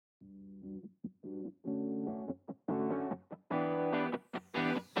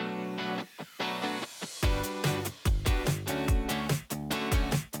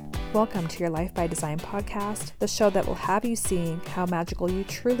Welcome to your Life by Design podcast, the show that will have you seeing how magical you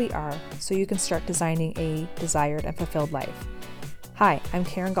truly are so you can start designing a desired and fulfilled life. Hi, I'm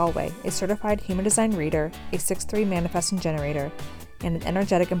Karen Galway, a certified human design reader, a 6'3" manifesting generator, and an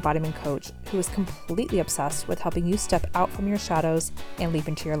energetic embodiment coach who is completely obsessed with helping you step out from your shadows and leap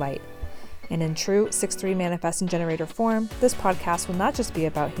into your light. And in true 6'3" manifesting generator form, this podcast will not just be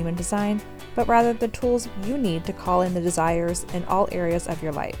about human design, but rather the tools you need to call in the desires in all areas of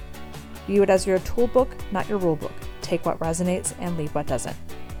your life. View it as your tool book, not your rule book. Take what resonates and leave what doesn't.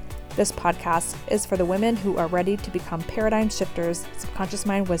 This podcast is for the women who are ready to become paradigm shifters, subconscious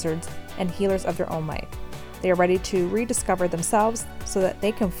mind wizards, and healers of their own life. They are ready to rediscover themselves so that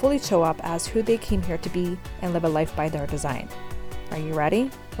they can fully show up as who they came here to be and live a life by their design. Are you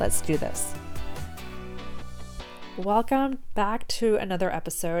ready? Let's do this. Welcome back to another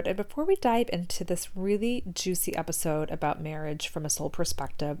episode. And before we dive into this really juicy episode about marriage from a soul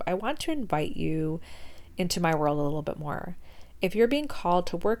perspective, I want to invite you into my world a little bit more. If you're being called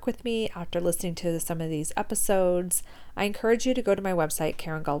to work with me after listening to some of these episodes, I encourage you to go to my website,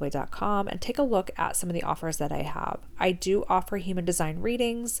 karengalway.com, and take a look at some of the offers that I have. I do offer human design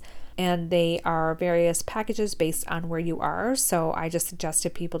readings, and they are various packages based on where you are. So I just suggest to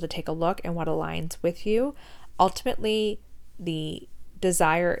people to take a look and what aligns with you. Ultimately, the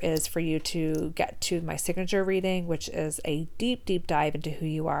desire is for you to get to my signature reading, which is a deep, deep dive into who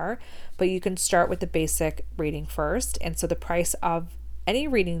you are. But you can start with the basic reading first. And so the price of any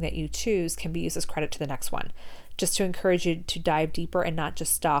reading that you choose can be used as credit to the next one, just to encourage you to dive deeper and not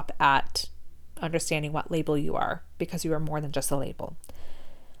just stop at understanding what label you are, because you are more than just a label.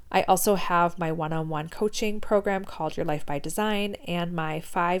 I also have my one-on-one coaching program called Your Life by Design and my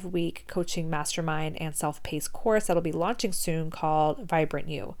 5-week coaching mastermind and self-paced course that'll be launching soon called Vibrant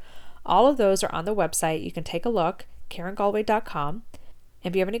You. All of those are on the website. You can take a look, karengalway.com.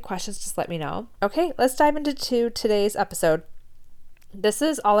 If you have any questions, just let me know. Okay, let's dive into today's episode. This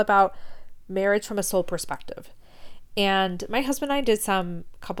is all about marriage from a soul perspective. And my husband and I did some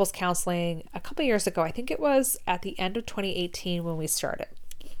couples counseling a couple years ago. I think it was at the end of 2018 when we started.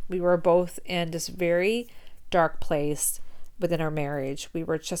 We were both in this very dark place within our marriage. We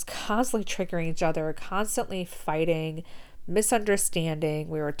were just constantly triggering each other, constantly fighting, misunderstanding.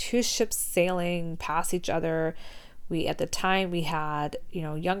 We were two ships sailing past each other. At the time, we had,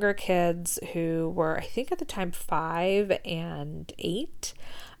 younger kids who were, I think at the time, 5 and 8,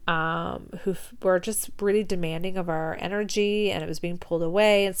 who were just really demanding of our energy, and it was being pulled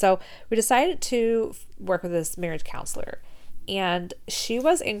away. And so we decided to work with this marriage counselor. And she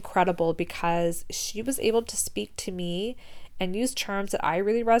was incredible because she was able to speak to me and use terms that I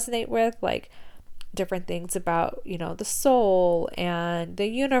really resonate with, like different things about, the soul and the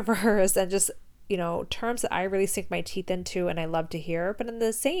universe, and just, terms that I really sink my teeth into and I love to hear. But in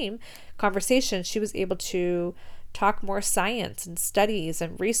the same conversation, she was able to talk more science and studies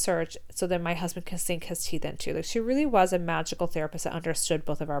and research so that my husband can sink his teeth into. Like, she really was a magical therapist that understood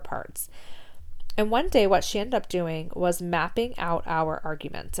both of our parts. And one day what she ended up doing was mapping out our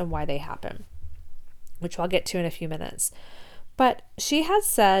arguments and why they happen, which I'll get to in a few minutes. But she had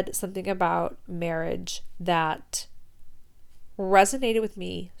said something about marriage that resonated with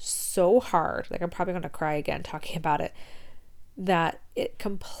me so hard, like I'm probably going to cry again talking about it, that it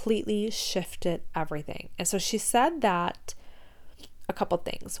completely shifted everything. And so she said that a couple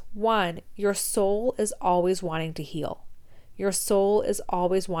things. One, your soul is always wanting to heal. Your soul is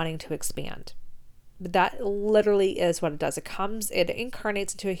always wanting to expand. But that literally is what it does. It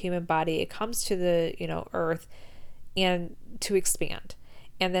incarnates into a human body. It comes to the, earth and to expand.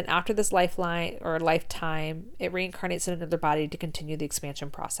 And then after this lifeline or lifetime, it reincarnates in another body to continue the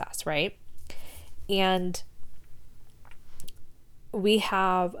expansion process, right? And we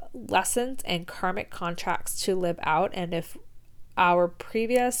have lessons and karmic contracts to live out. And if our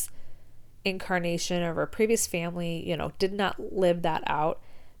previous incarnation of our previous family, did not live that out,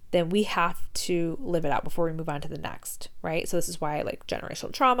 then we have to live it out before we move on to the next, right? So this is why like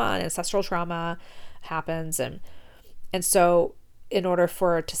generational trauma and ancestral trauma happens. And so in order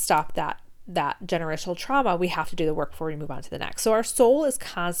for it to stop that generational trauma, we have to do the work before we move on to the next. So our soul is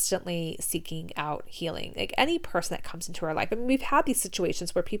constantly seeking out healing. Like any person that comes into our life, we've had these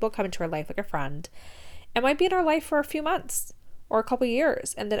situations where people come into our life like a friend and might be in our life for a few months or a couple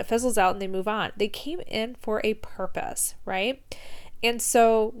years, and then it fizzles out and they move on. They came in for a purpose, right? And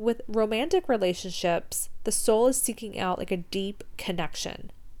so with romantic relationships, the soul is seeking out like a deep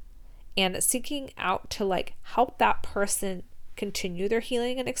connection and seeking out to like help that person continue their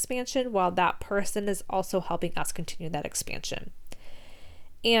healing and expansion while that person is also helping us continue that expansion.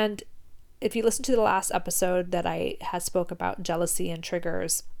 And if you listen to the last episode that I had spoke about jealousy and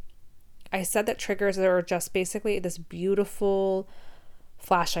triggers, I said that triggers are just basically this beautiful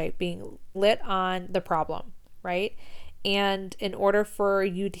flashlight being lit on the problem, right? And in order for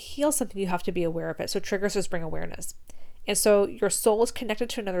you to heal something, you have to be aware of it. So triggers just bring awareness. And so your soul is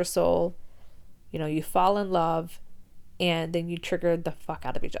connected to another soul. You know, you fall in love and then you trigger the fuck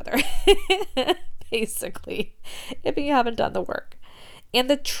out of each other, basically, if you haven't done the work. And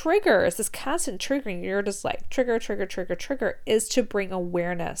the triggers, this constant triggering, you're just like trigger, is to bring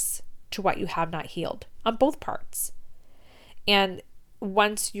awareness to what you have not healed on both parts. And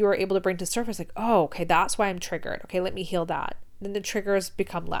once you're able to bring to surface, like, oh, okay, that's why I'm triggered. Okay, let me heal that. Then the triggers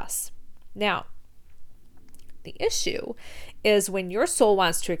become less. Now, the issue is when your soul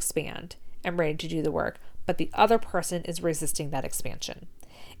wants to expand and ready to do the work, but the other person is resisting that expansion.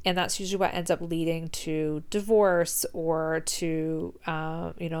 And that's usually what ends up leading to divorce or to,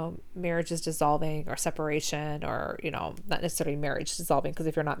 marriages dissolving or separation, or, not necessarily marriage dissolving, because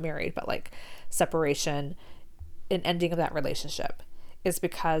if you're not married, but like separation and ending of that relationship is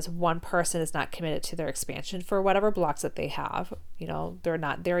because one person is not committed to their expansion for whatever blocks that they have. They're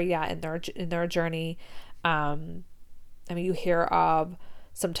not there yet in their journey. You hear of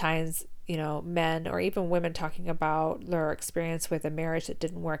sometimes, men or even women talking about their experience with a marriage that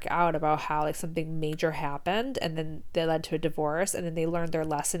didn't work out, about how like something major happened and then they led to a divorce, and then they learned their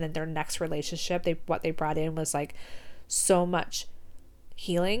lesson in their next relationship. What they brought in was like so much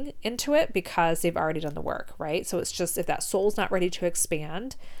healing into it because they've already done the work, right? So it's just, if that soul's not ready to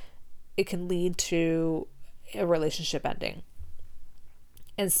expand, it can lead to a relationship ending.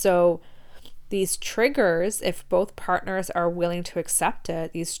 And so these triggers, if both partners are willing to accept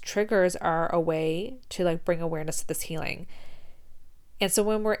it, these triggers are a way to like bring awareness to this healing. And so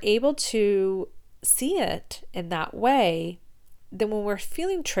when we're able to see it in that way, then when we're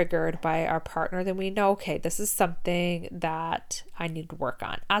feeling triggered by our partner, then we know, okay, this is something that I need to work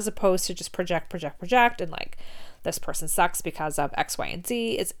on, as opposed to just project and like, this person sucks because of X, Y, and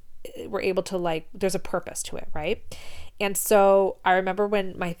Z. We're able to like, there's a purpose to it, right? And so I remember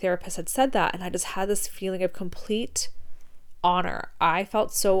when my therapist had said that, and I just had this feeling of complete honor. I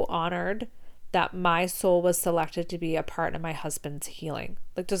felt so honored that my soul was selected to be a part of my husband's healing,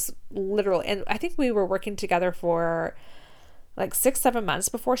 like just literally. And I think we were working together for like 6-7 months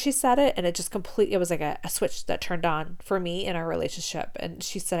before she said it. And it just it was like a switch that turned on for me in our relationship. And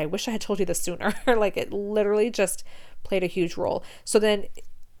she said, I wish I had told you this sooner. Like it literally just played a huge role. So then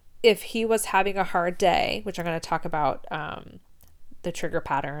if he was having a hard day, which I'm going to talk about the trigger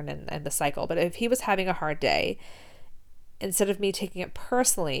pattern and the cycle, but if he was having a hard day, instead of me taking it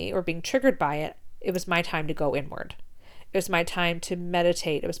personally or being triggered by it, it was my time to go inward. It was my time to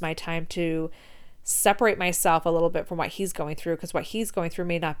meditate. It was my time to separate myself a little bit from what he's going through, because what he's going through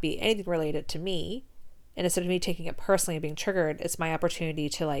may not be anything related to me. And instead of me taking it personally and being triggered, it's my opportunity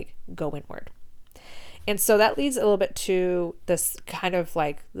to like go inward. And so that leads a little bit to this kind of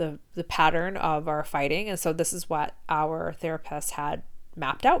like the pattern of our fighting. And so this is what our therapist had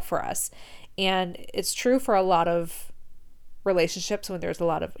mapped out for us. And it's true for a lot of relationships when there's a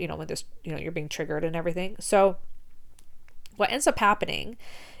lot of, when there's, you're being triggered and everything. So what ends up happening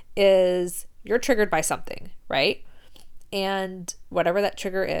is you're triggered by something, right? And whatever that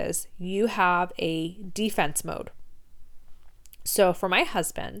trigger is, you have a defense mode. So for my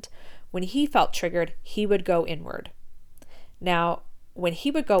husband, when he felt triggered, he would go inward. Now, when he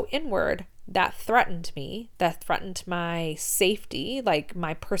would go inward, that threatened me. That threatened my safety, like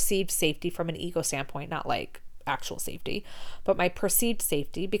my perceived safety from an ego standpoint, not like actual safety, but my perceived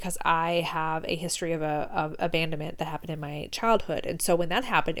safety, because I have a history of abandonment that happened in my childhood. And so when that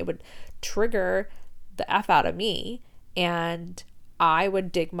happened, it would trigger the F out of me, and I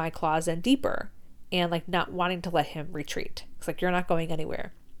would dig my claws in deeper and like not wanting to let him retreat. It's like, you're not going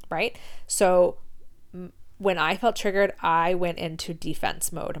anywhere. Right? So when I felt triggered, I went into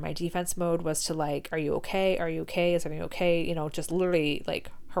defense mode. And my defense mode was to like, are you okay? Are you okay? Is everything okay? Just literally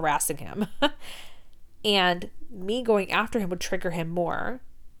like harassing him. And me going after him would trigger him more.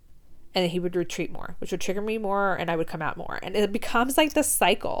 And then he would retreat more, which would trigger me more, and I would come out more. And it becomes like this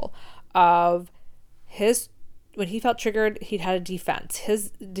cycle of when he felt triggered, he'd had a defense.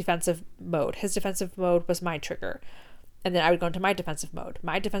 His defensive mode was my trigger. And then I would go into my defensive mode.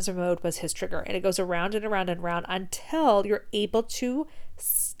 My defensive mode was his trigger. And it goes around and around and around until you're able to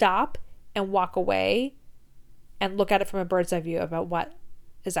stop and walk away and look at it from a bird's eye view about what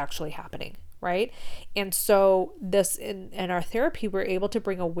is actually happening, right? And so this in our therapy, we're able to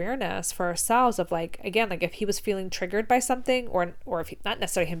bring awareness for ourselves of like, again, like if he was feeling triggered by something, or if he, not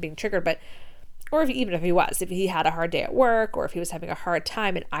necessarily him being triggered, but or even if he had a hard day at work, or if he was having a hard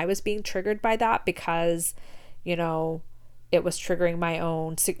time and I was being triggered by that because, you know, it was triggering my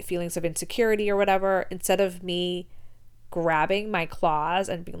own feelings of insecurity or whatever, instead of me grabbing my claws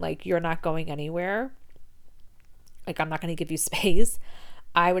and being like, you're not going anywhere, like I'm not going to give you space,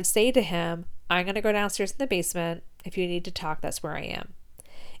 I would say to him, I'm going to go downstairs in the basement. If you need to talk, that's where I am.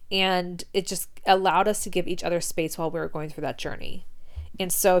 And it just allowed us to give each other space while we were going through that journey.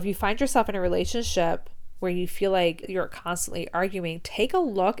 And so if you find yourself in a relationship where you feel like you're constantly arguing, take a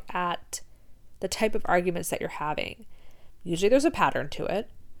look at the type of arguments that you're having. Usually there's a pattern to it.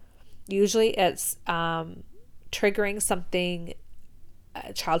 Usually it's triggering something,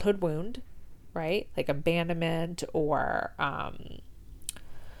 a childhood wound, right? Like abandonment or,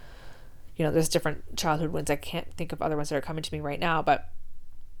 there's different childhood wounds. I can't think of other ones that are coming to me right now,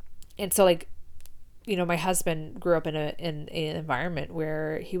 and so like, my husband grew up in an environment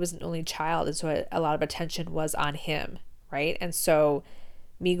where he was an only child, and so a lot of attention was on him, right? And so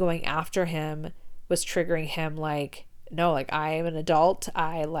me going after him was triggering him, like, no, like I am an adult,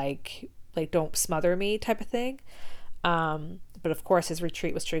 I like don't smother me type of thing. But of course his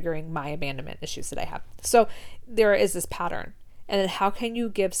retreat was triggering my abandonment issues that I have. So there is this pattern, and then how can you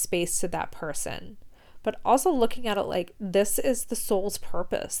give space to that person? But also looking at it like, this is the soul's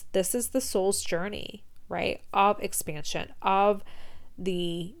purpose. This is the soul's journey, right? Of expansion, of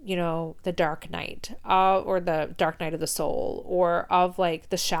the, the dark night, or the dark night of the soul, or of like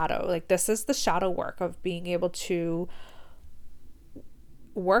the shadow. Like this is the shadow work of being able to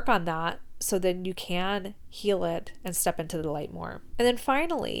work on that so then you can heal it and step into the light more. And then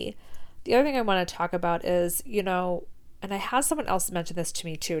finally, the other thing I want to talk about is, and I had someone else mention this to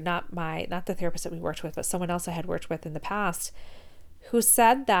me too, not the therapist that we worked with, but someone else I had worked with in the past, who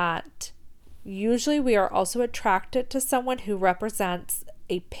said that usually we are also attracted to someone who represents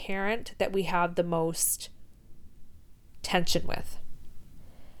a parent that we have the most tension with.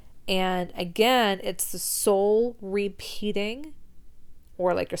 And again, it's the soul repeating,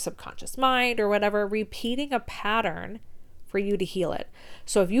 or like your subconscious mind or whatever, repeating a pattern for you to heal it.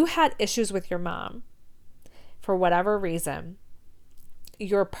 So if you had issues with your mom, for whatever reason,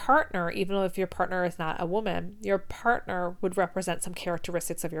 your partner, even though if your partner is not a woman, your partner would represent some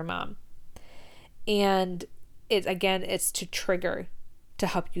characteristics of your mom. And it's to trigger, to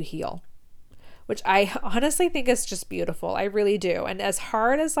help you heal, which I honestly think is just beautiful. I really do. And as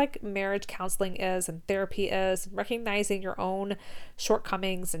hard as like marriage counseling is and therapy is, and recognizing your own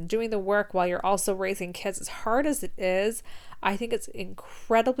shortcomings and doing the work while you're also raising kids, as hard as it is, I think it's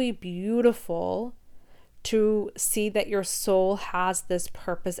incredibly beautiful to see that your soul has this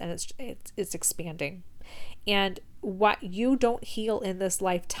purpose and it's expanding. And what you don't heal in this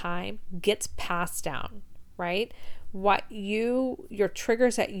lifetime gets passed down, right? Your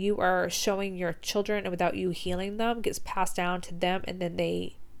triggers that you are showing your children and without you healing them gets passed down to them, and then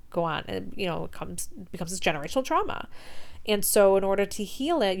they go on and, it becomes this generational trauma. And so in order to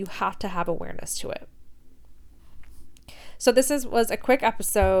heal it, you have to have awareness to it. So this was a quick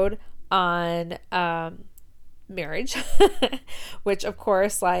episode on marriage, which of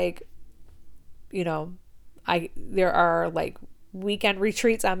course, like, there are like weekend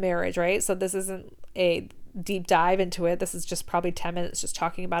retreats on marriage, right? So this isn't a deep dive into it. This is just probably 10 minutes just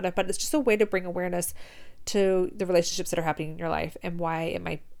talking about it, but it's just a way to bring awareness to the relationships that are happening in your life and why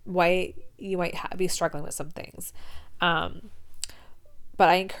you might be struggling with some things. But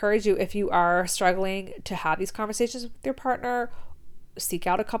I encourage you, if you are struggling to have these conversations with your partner, seek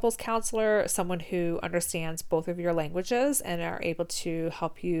out a couples counselor, someone who understands both of your languages and are able to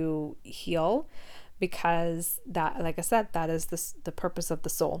help you heal, because that, like I said, that is the purpose of the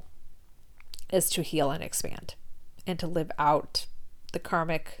soul, is to heal and expand and to live out the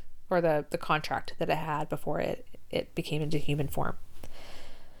karmic or the contract that it had before it became into human form.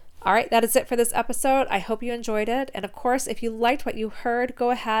 All right, that is it for this episode. I hope you enjoyed it. And of course, if you liked what you heard, go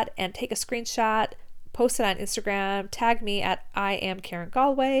ahead and take a screenshot, post it on Instagram, tag me at I am Karen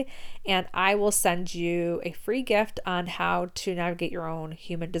Galway, and I will send you a free gift on how to navigate your own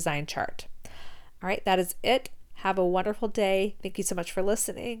human design chart. All right, that is it. Have a wonderful day. Thank you so much for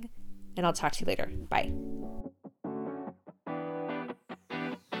listening, and I'll talk to you later. Bye.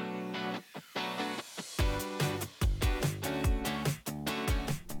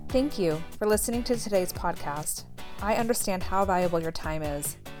 Thank you for listening to today's podcast. I understand how valuable your time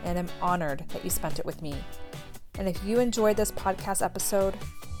is, and am honored that you spent it with me. And if you enjoyed this podcast episode,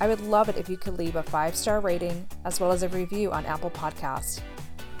 I would love it if you could leave a 5-star rating as well as a review on Apple Podcasts.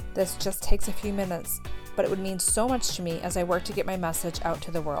 This just takes a few minutes, but it would mean so much to me as I work to get my message out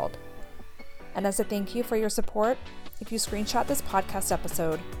to the world. And as a thank you for your support, if you screenshot this podcast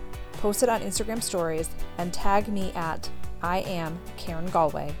episode, post it on Instagram stories, and tag me at I am Karen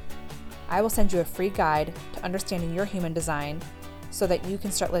Galway, I will send you a free guide to understanding your human design so that you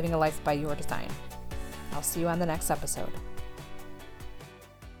can start living a life by your design. I'll see you on the next episode.